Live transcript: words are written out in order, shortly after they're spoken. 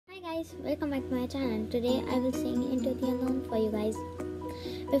Guys, welcome back to my channel. Today I will sing Into the Unknown for you guys.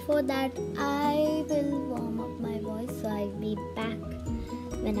 Before that, I will warm up my voice, so I'll be back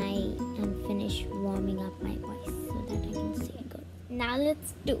when I am finished warming up my voice so that I can sing good. Now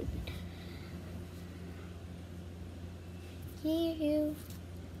let's do it. Hear you,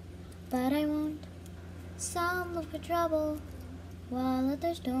 but I won't. Some look for trouble while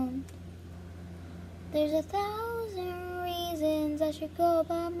others don't. There's 1,000 reasons I should go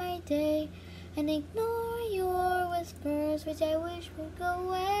about my day and ignore your whispers, which I wish would go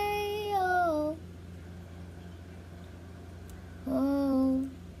away. Oh, oh,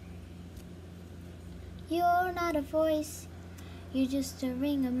 you're not a voice, you're just a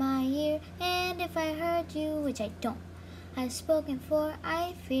ring in my ear. And if I heard you, which I don't, I've spoken for,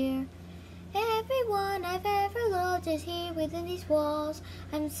 I fear. Everyone I've ever loved is here within these walls.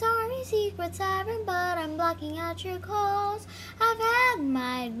 I'm sorry, secret siren, but I'm blocking out your calls. I've had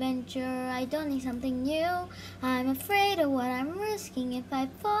my adventure, I don't need something new. I'm afraid of what I'm risking if I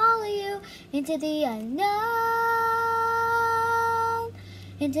follow you into the unknown.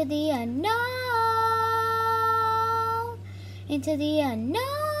 Into the unknown. Into the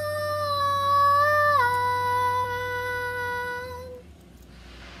unknown.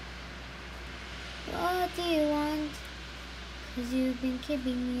 What do you want? 'Cause you've been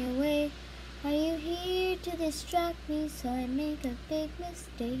keeping me away. Are you here to distract me so I make a big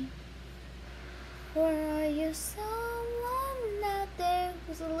mistake? Or are you someone out there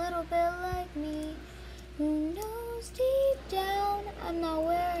who's a little bit like me, who knows deep down I'm not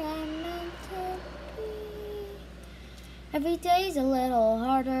where I'm meant to be? Every day's a little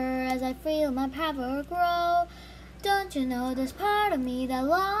harder as I feel my power grow. Don't you know there's part of me that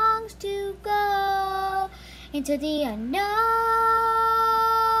longs to go into the unknown,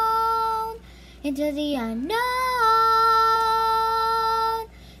 into the unknown,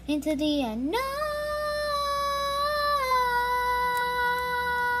 into the unknown.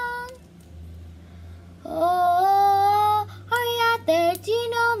 Oh, are you out there? Do you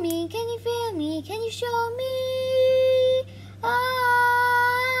know me? Can you feel me? Can you show me? Oh.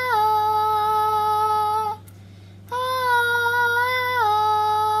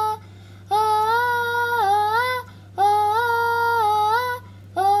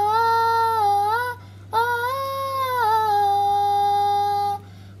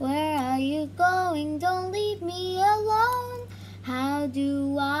 Don't leave me alone. How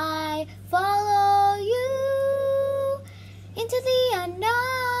do I follow you into the unknown?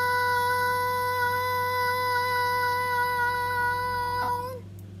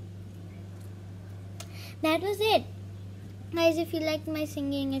 That was it. Guys, if you liked my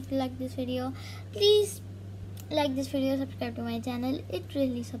singing, if you like this video, please like this video, subscribe to my channel. It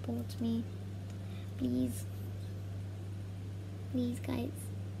really supports me. Please. Please, guys.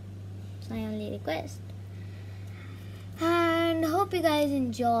 My only request. And hope you guys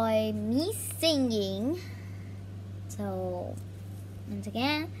enjoy me singing. So once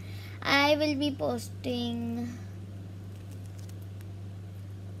again, I will be posting,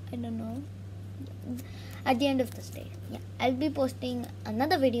 I don't know, at the end of this day. Yeah, I'll be posting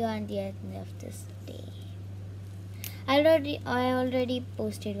another video at the end of this day. I already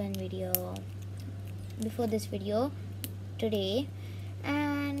posted one video before this video today.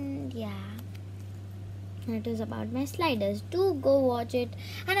 And yeah, it is about my sliders. Do go watch it.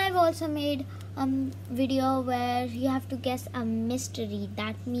 And I've also made a video where you have to guess a mystery.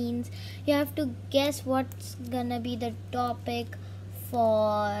 That means you have to guess what's gonna be the topic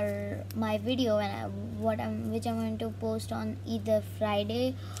for my video and which I'm going to post on either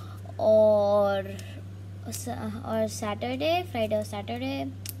Friday or Saturday, Friday or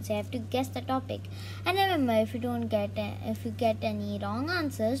Saturday. So you have to guess the topic. And remember, if you get any wrong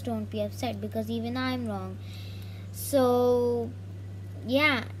answers, don't be upset, because even I'm wrong. So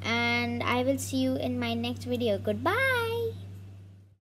yeah, and I will see you in my next video. Goodbye.